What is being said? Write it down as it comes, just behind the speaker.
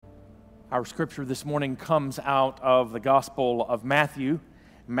Our scripture this morning comes out of the Gospel of Matthew,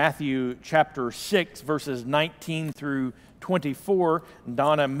 Matthew chapter 6, verses 19 through 24.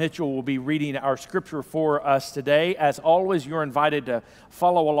 Donna Mitchell will be reading our scripture for us today. As always, you're invited to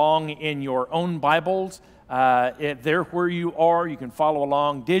follow along in your own Bibles. There where you are, you can follow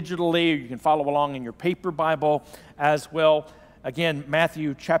along digitally, or you can follow along in your paper Bible as well. Again,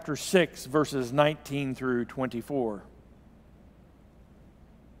 Matthew chapter 6, verses 19 through 24.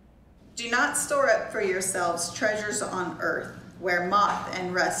 Do not store up for yourselves treasures on earth, where moth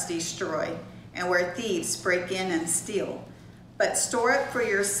and rust destroy, and where thieves break in and steal. But store up for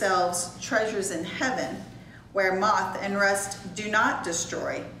yourselves treasures in heaven, where moth and rust do not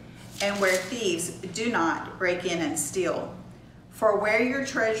destroy, and where thieves do not break in and steal. For where your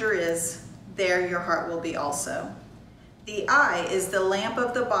treasure is, there your heart will be also. The eye is the lamp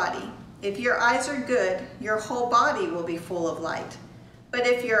of the body. If your eyes are good, your whole body will be full of light. But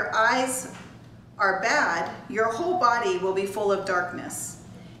if your eyes are bad, your whole body will be full of darkness.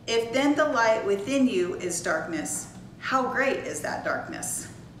 If then the light within you is darkness, how great is that darkness?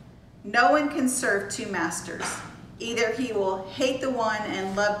 No one can serve two masters. Either he will hate the one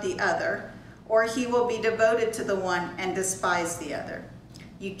and love the other, or he will be devoted to the one and despise the other.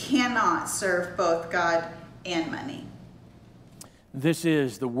 You cannot serve both God and money. This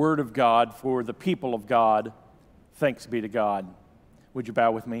is the word of God for the people of God. Thanks be to God. Would you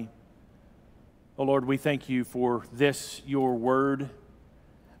bow with me? Oh Lord, we thank you for this, your word.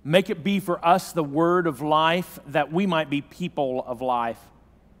 Make it be for us the word of life, that we might be people of life.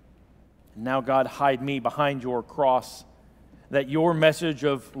 And now, God, hide me behind your cross, that your message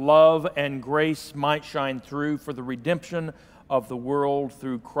of love and grace might shine through for the redemption of the world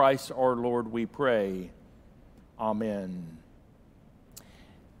through Christ our Lord, we pray. Amen.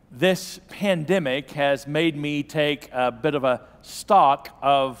 This pandemic has made me take a bit of a stock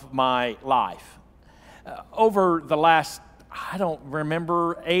of my life. Over the last, I don't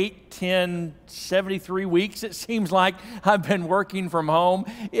remember, 8, 10, 73 weeks, it seems like I've been working from home.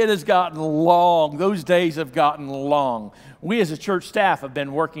 It has gotten long. Those days have gotten long. We as a church staff have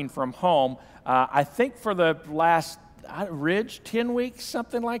been working from home, I think for the last, Ridge, 10 weeks,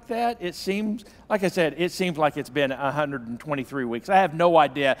 something like that. It seems, like I said, it seems like it's been 123 weeks. I have no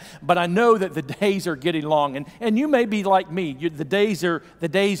idea, but I know that the days are getting long, and you may be like me. The days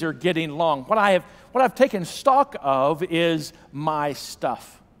are getting long. What I've taken stock of is my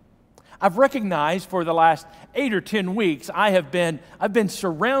stuff. I've recognized for the last 8 or 10 weeks I've been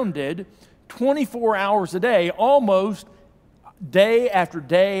surrounded 24 hours a day, almost day after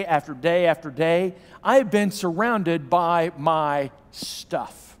day after day after day. I have been surrounded by my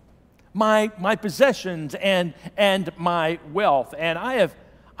stuff, my possessions and my wealth. And I've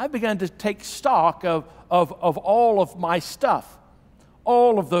begun to take stock of all of my stuff,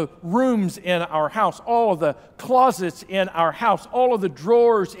 all of the rooms in our house, all of the closets in our house, all of the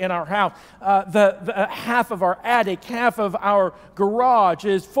drawers in our house. The half of our attic, half of our garage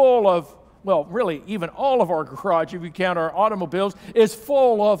is full of, well, really, even all of our garage, if you count our automobiles, is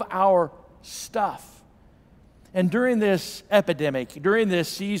full of our stuff. And during this epidemic, during this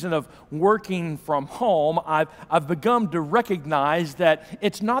season of working from home, I've begun to recognize that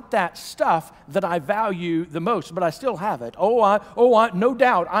it's not that stuff that I value the most, but I still have it. No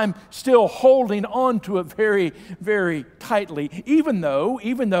doubt, I'm still holding on to it very, very tightly, even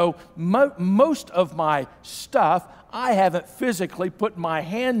though most of my stuff I haven't physically put my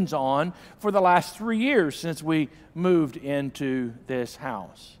hands on for the last 3 years since we moved into this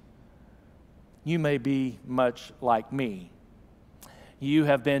house. You may be much like me. You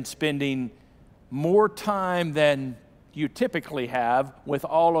have been spending more time than you typically have with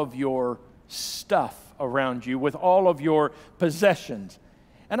all of your stuff around you, with all of your possessions.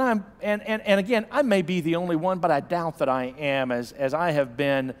 And again, I may be the only one, but I doubt that I am, as I have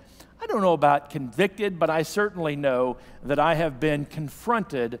been, I don't know about convicted, but I certainly know that I have been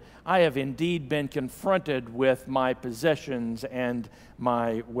confronted. I have indeed been confronted with my possessions and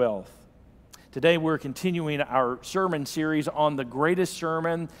my wealth. Today we're continuing our sermon series on the greatest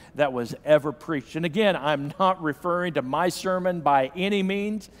sermon that was ever preached. And again, I'm not referring to my sermon by any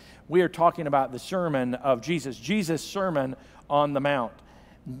means. We are talking about the sermon of Jesus, Jesus' Sermon on the Mount.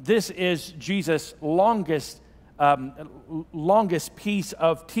 This is Jesus' longest piece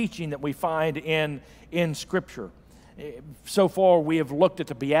of teaching that we find in Scripture. So far, we have looked at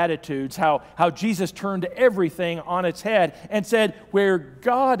the Beatitudes, how Jesus turned everything on its head and said, where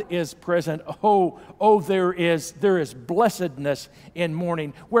God is present, there is blessedness in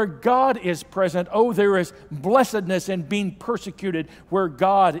mourning. Where God is present, there is blessedness in being persecuted where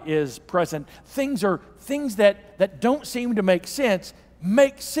God is present. Things that don't seem to make sense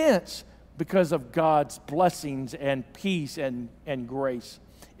because of God's blessings and peace and grace,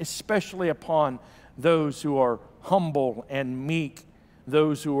 especially upon those who are humble and meek,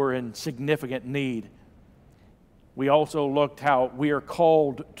 those who are in significant need. We also looked how we are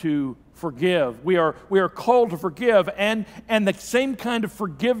called to forgive. We are called to forgive, and the same kind of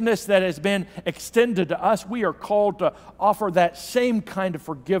forgiveness that has been extended to us, we are called to offer that same kind of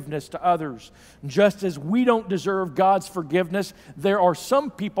forgiveness to others. Just as we don't deserve God's forgiveness, there are some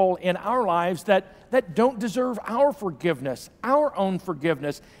people in our lives that don't deserve our forgiveness, our own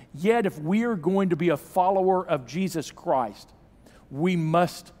forgiveness. Yet if we are going to be a follower of Jesus Christ, we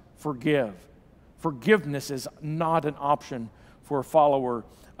must forgive. Forgiveness is not an option for a follower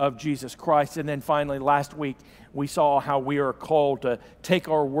of Jesus Christ. And then finally, last week, we saw how we are called to take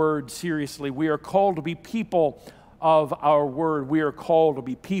our word seriously. We are called to be people of our word. We are called to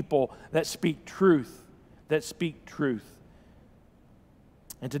be people that speak truth,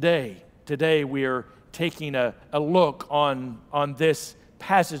 And today we are taking a look on this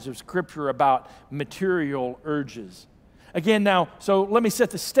passage of Scripture about material urges. Again now, so let me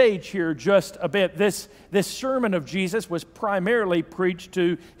set the stage here just a bit. This sermon of Jesus was primarily preached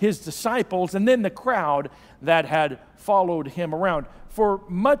to his disciples and then the crowd that had followed him around. For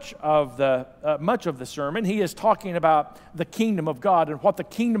much of the sermon, he is talking about the kingdom of God and what the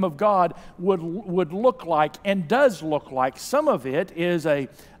kingdom of God would look like and does look like. Some of it is a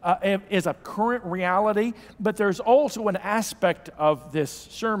current reality, but there's also an aspect of this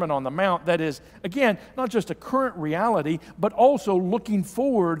Sermon on the Mount that is, again, not just a current reality, but also looking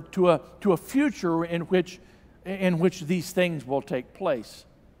forward to a future in which these things will take place.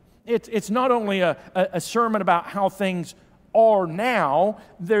 It's not only a sermon about how things are now,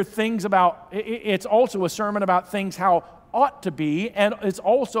 it's also a sermon about things how ought to be, and it's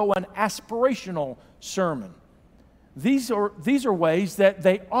also an aspirational sermon. These are ways that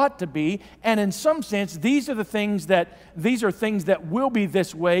they ought to be, and in some sense, these are things that will be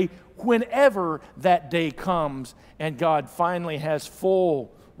this way whenever that day comes and God finally has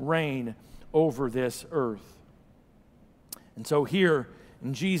full reign over this earth. And so here,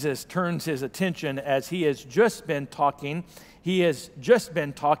 Jesus turns his attention as he has just been talking. He has just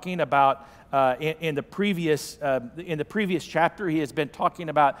been talking about in the previous chapter. He has been talking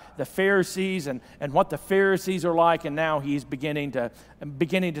about the Pharisees and what the Pharisees are like, and now he's beginning to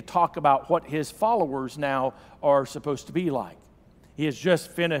talk about what his followers now are supposed to be like. He has just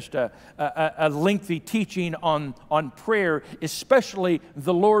finished a lengthy teaching on prayer, especially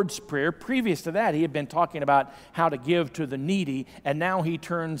the Lord's Prayer. Previous to that, he had been talking about how to give to the needy, and now he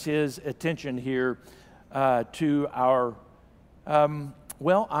turns his attention here to our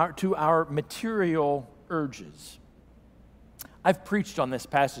material urges. I've preached on this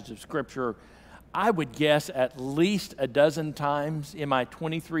passage of Scripture, I would guess, at least a dozen times in my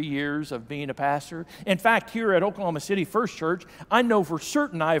 23 years of being a pastor. In fact, here at Oklahoma City First Church, I know for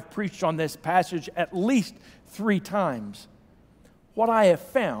certain I have preached on this passage at least 3 times. What I have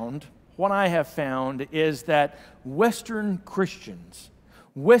found is that Western Christians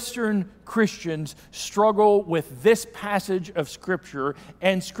struggle with this passage of Scripture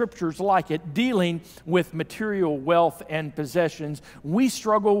and Scriptures like it, dealing with material wealth and possessions. We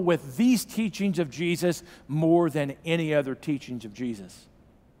struggle with these teachings of Jesus more than any other teachings of Jesus.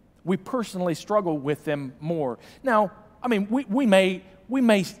 We personally struggle with them more. Now, I mean, we may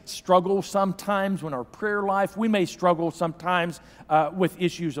struggle sometimes in our prayer life. We may struggle sometimes with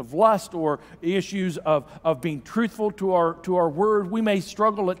issues of lust or issues of being truthful to our word. We may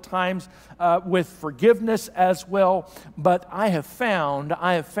struggle at times with forgiveness as well. But I have found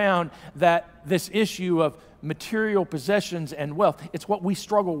that this issue of material possessions and wealth, it's what we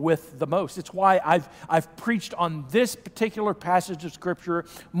struggle with the most. It's why I've preached on this particular passage of Scripture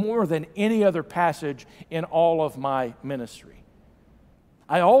more than any other passage in all of my ministry.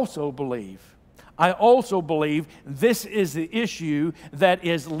 I also believe this is the issue that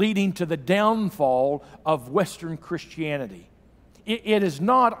is leading to the downfall of Western Christianity. It is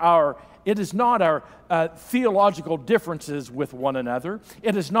not our theological differences with one another.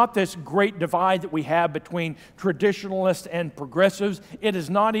 It is not this great divide that we have between traditionalists and progressives. It is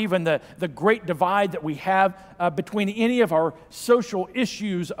not even the great divide that we have between any of our social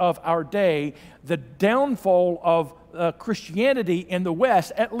issues of our day. The downfall of Christianity in the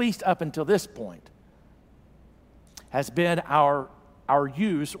West, at least up until this point, has been our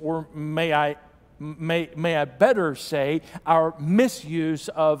use, or may I better say, our misuse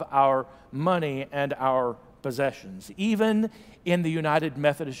of our money and our possessions. Even in the United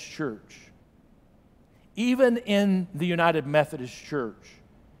Methodist Church,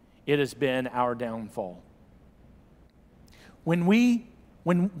 it has been our downfall. When we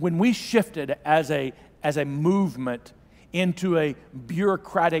when we shifted as a movement into a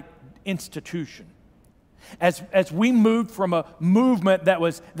bureaucratic institution, as we moved from a movement that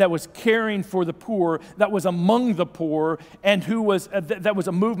was caring for the poor, that was among the poor, and that was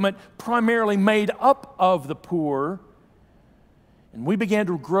a movement primarily made up of the poor, and we began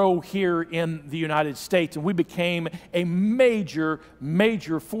to grow here in the United States, and we became a major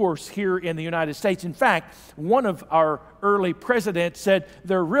force here in the United States. In fact, one of our early presidents said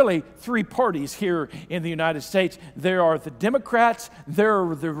there are really three parties here in the United States. There are the Democrats, there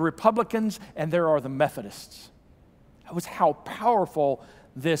are the Republicans, and there are the Methodists. That was how powerful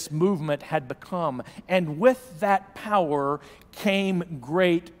this movement had become. And with that power came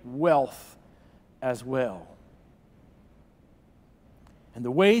great wealth as well. And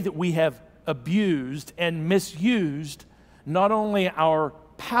the way that we have abused and misused not only our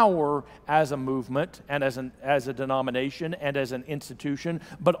power as a movement and as a denomination and as an institution,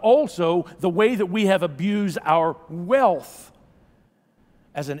 but also the way that we have abused our wealth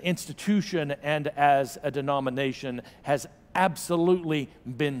as an institution and as a denomination has absolutely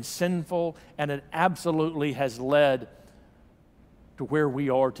been sinful, and it absolutely has led to where we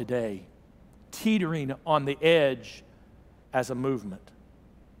are today, teetering on the edge as a movement.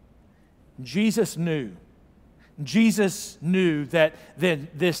 Jesus knew that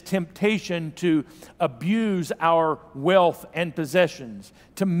this temptation to abuse our wealth and possessions,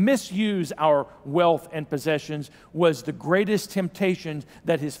 to misuse our wealth and possessions, was the greatest temptation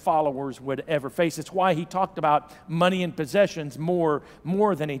that his followers would ever face. It's why he talked about money and possessions more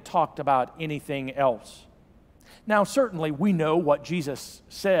than he talked about anything else. Now, certainly we know what Jesus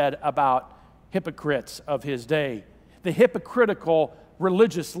said about hypocrites of his day, the hypocritical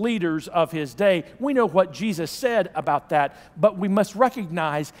religious leaders of his day. We know what Jesus said about that, but we must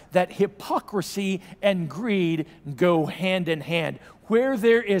recognize that hypocrisy and greed go hand in hand. Where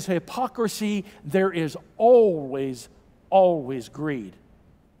there is hypocrisy, there is always greed.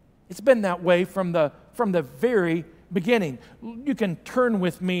 It's been that way from the very beginning. You can turn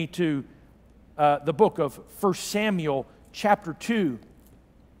with me to the book of 1 Samuel chapter 2.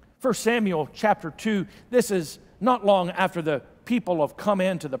 1 Samuel chapter 2, this is not long after the people have come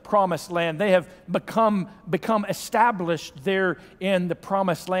into the promised land. They have become established there in the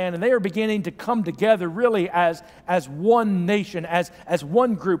promised land, and they are beginning to come together really as one nation, as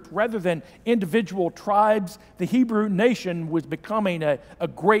one group, rather than individual tribes. The Hebrew nation was becoming a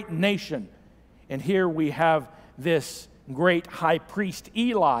great nation. And here we have this great high priest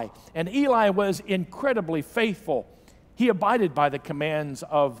Eli, and Eli was incredibly faithful. He abided by the commands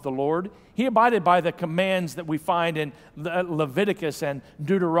of the Lord. He abided by the commands that we find in Leviticus and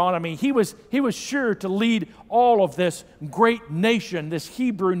Deuteronomy. He was sure to lead all of this great nation, this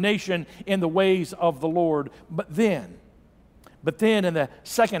Hebrew nation, in the ways of the Lord. But then in the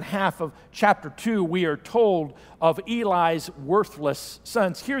second half of chapter 2, we are told of Eli's worthless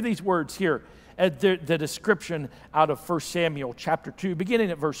sons. Hear these words here, the description out of 1 Samuel chapter 2, beginning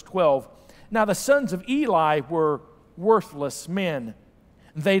at verse 12. Now the sons of Eli were worthless men.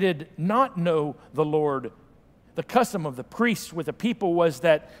 They did not know the Lord. The custom of the priests with the people was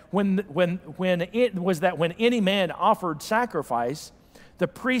that when any man offered sacrifice, the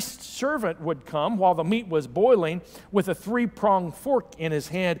priest's servant would come while the meat was boiling with a three-pronged fork in his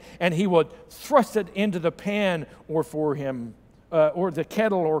hand, and he would thrust it into the pan or the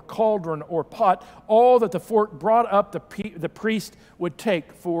kettle or cauldron or pot. All that the fork brought up, the priest would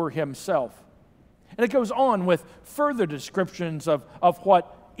take for himself. And it goes on with further descriptions of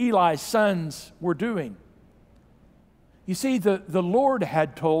what Eli's sons were doing. You see, the Lord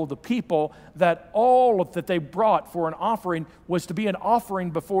had told the people that all that they brought for an offering was to be an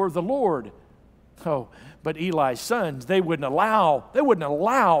offering before the Lord. Oh, but Eli's sons, they wouldn't allow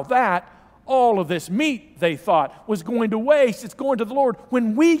that. All of this meat, they thought, was going to waste. It's going to the Lord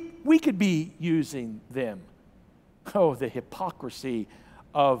when we could be using them. Oh, the hypocrisy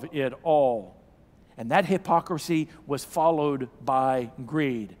of it all. And that hypocrisy was followed by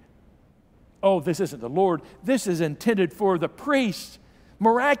greed. Oh, this isn't the Lord. This is intended for the priests.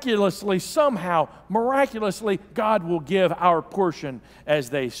 Miraculously, God will give our portion,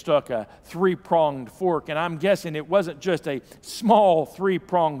 as they stuck a three-pronged fork. And I'm guessing it wasn't just a small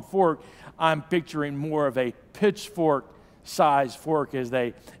three-pronged fork. I'm picturing more of a pitchfork-sized fork as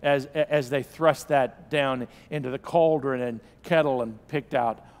they thrust that down into the cauldron and kettle and picked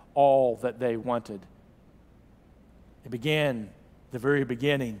out all that they wanted. It began the very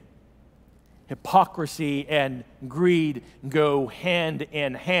beginning. Hypocrisy and greed go hand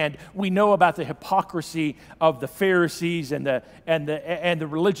in hand. We know about the hypocrisy of the Pharisees and the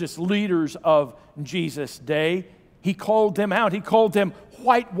religious leaders of Jesus' day. He called them out. He called them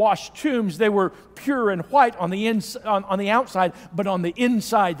whitewashed tombs. They were pure and white on the outside, but on the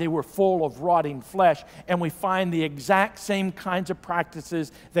inside they were full of rotting flesh. And we find the exact same kinds of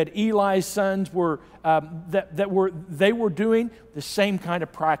practices that Eli's sons were they were doing, the same kind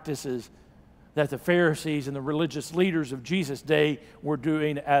of practices that the Pharisees and the religious leaders of Jesus' day were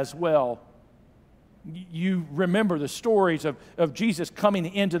doing as well. You remember the stories of Jesus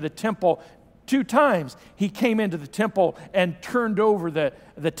coming into the temple. 2 times he came into the temple and turned over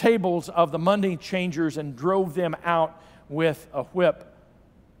the tables of the money changers and drove them out with a whip.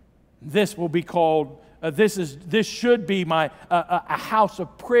 This will be called, this should be a house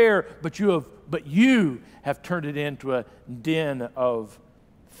of prayer, but you have turned it into a den of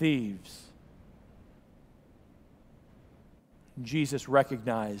thieves. Jesus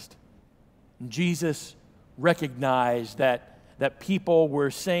recognized that people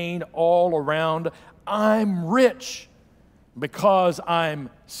were saying all around, I'm rich because I'm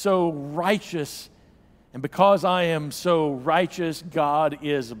so righteous. And because I am so righteous, God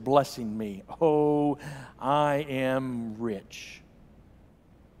is blessing me. Oh, I am rich.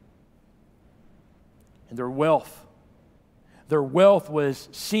 And their wealth was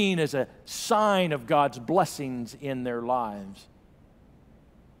seen as a sign of God's blessings in their lives.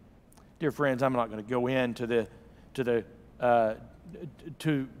 Dear friends, I'm not going to go into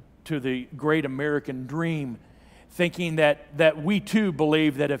the great American dream, thinking that we too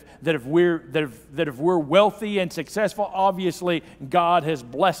believe that if we're wealthy and successful, obviously God has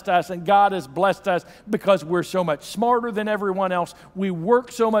blessed us, and God has blessed us because we're so much smarter than everyone else. We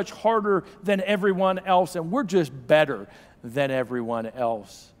work so much harder than everyone else, and we're just better than everyone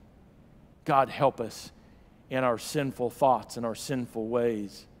else. God help us in our sinful thoughts and our sinful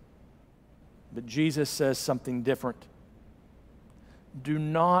ways. But Jesus says something different. Do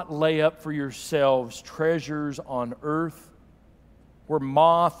not lay up for yourselves treasures on earth, where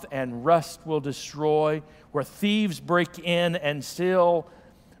moth and rust will destroy, where thieves break in and steal,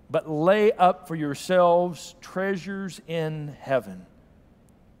 but lay up for yourselves treasures in heaven,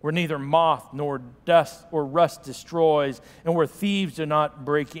 where neither moth nor dust or rust destroys, and where thieves do not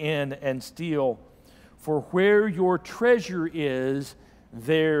break in and steal. For where your treasure is,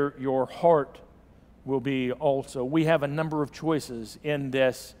 there your heart will be also. We have a number of choices in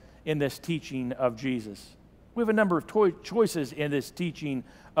this teaching of Jesus. We have a number of choices in this teaching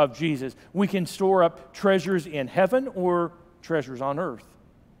of Jesus. We can store up treasures in heaven or treasures on earth.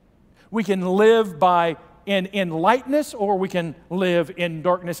 We can live in lightness, or we can live in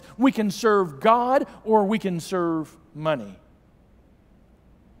darkness. We can serve God, or we can serve money.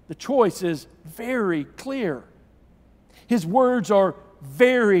 The choice is very clear. His words are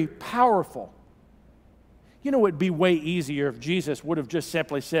very powerful. You know, it'd be way easier if Jesus would have just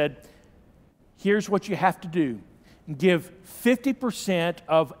simply said, here's what you have to do. Give 50%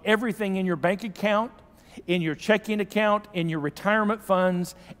 of everything in your bank account, in your checking account, in your retirement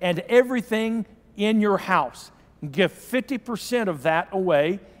funds, and everything in your house. Give 50% of that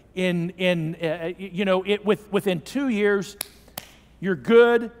away. Within 2 years, you're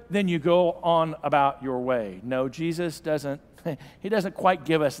good, then you go on about your way. No, Jesus doesn't. He doesn't quite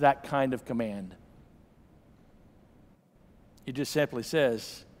give us that kind of command. He just simply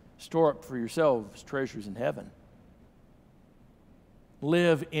says, store up for yourselves treasures in heaven.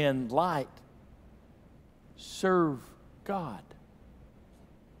 Live in light. Serve God.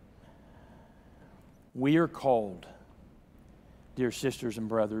 We are called, dear sisters and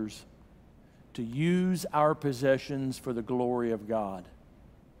brothers, to use our possessions for the glory of God.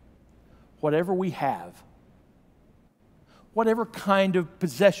 Whatever we have, whatever kind of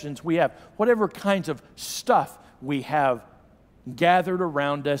possessions we have, whatever kinds of stuff we have gathered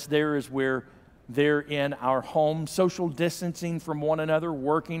around us, there is where they're in our home, social distancing from one another,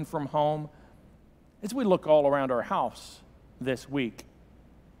 working from home. As we look all around our house this week,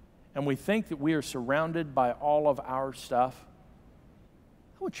 and we think that we are surrounded by all of our stuff,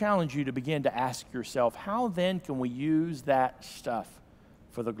 I would challenge you to begin to ask yourself, how then can we use that stuff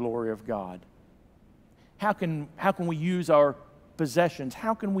for the glory of God? How can we use our possessions?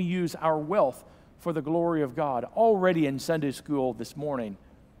 How can we use our wealth for the glory of God? Already in Sunday school this morning,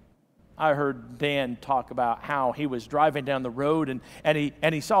 I heard Dan talk about how he was driving down the road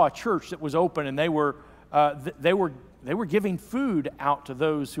and he saw a church that was open, and they were giving food out to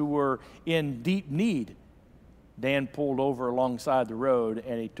those who were in deep need. Dan pulled over alongside the road,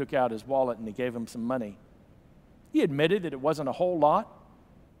 and he took out his wallet and he gave him some money. He admitted that it wasn't a whole lot,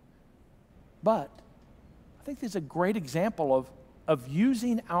 but I think this is a great example of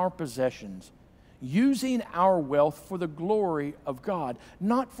using our possessions, using our wealth for the glory of God,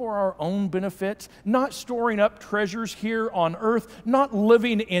 not for our own benefits, not storing up treasures here on earth, not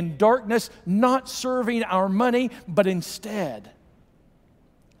living in darkness, not serving our money, but instead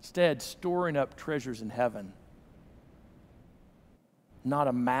storing up treasures in heaven, not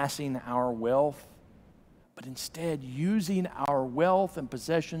amassing our wealth, but instead using our wealth and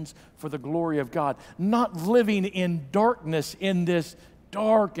possessions for the glory of God, not living in darkness in this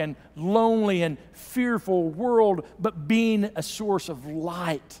dark and lonely and fearful world, but being a source of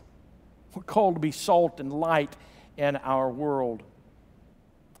light. We're called to be salt and light in our world.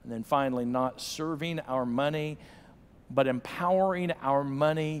 And then finally, not serving our money, but empowering our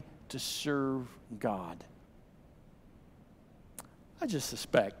money to serve God. I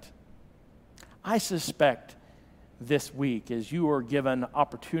suspect this week, as you are given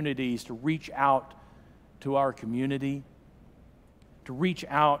opportunities to reach out to our community, to reach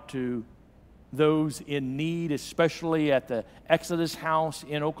out to those in need, especially at the Exodus House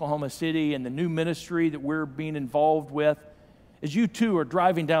in Oklahoma City and the new ministry that we're being involved with, as you too are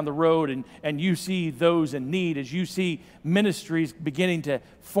driving down the road and you see those in need, as you see ministries beginning to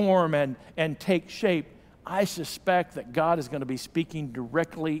form and take shape, I suspect that God is going to be speaking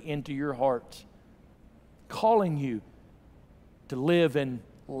directly into your hearts, calling you to live in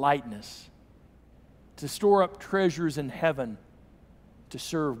lightness, to store up treasures in heaven, to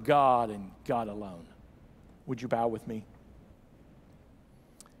serve God and God alone. Would you bow with me?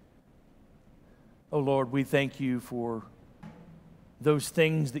 Oh Lord, we thank you for those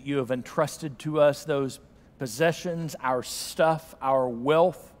things that you have entrusted to us, those possessions, our stuff, our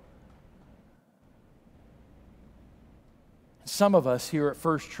wealth. Some of us here at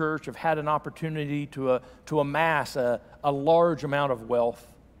First Church have had an opportunity to amass a large amount of wealth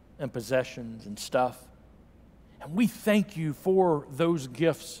and possessions and stuff. And we thank you for those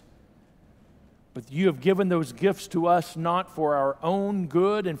gifts. But you have given those gifts to us not for our own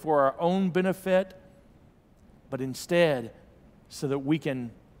good and for our own benefit, but instead so that we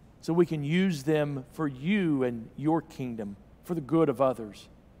can use them for you and your kingdom, for the good of others.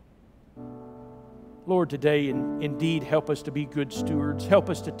 Lord, today indeed help us to be good stewards. Help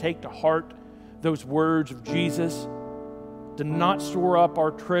us to take to heart those words of Jesus, to not store up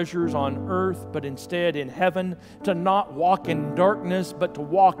our treasures on earth, but instead in heaven, to not walk in darkness, but to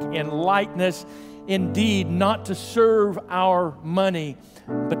walk in lightness. Indeed, not to serve our money,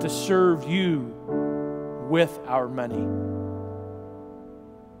 but to serve you with our money.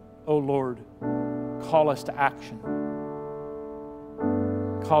 Oh Lord, call us to action.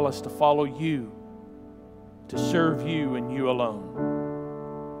 Call us to follow you, to serve you and you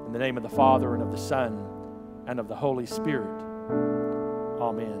alone. In the name of the Father, and of the Son, and of the Holy Spirit.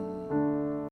 Amen.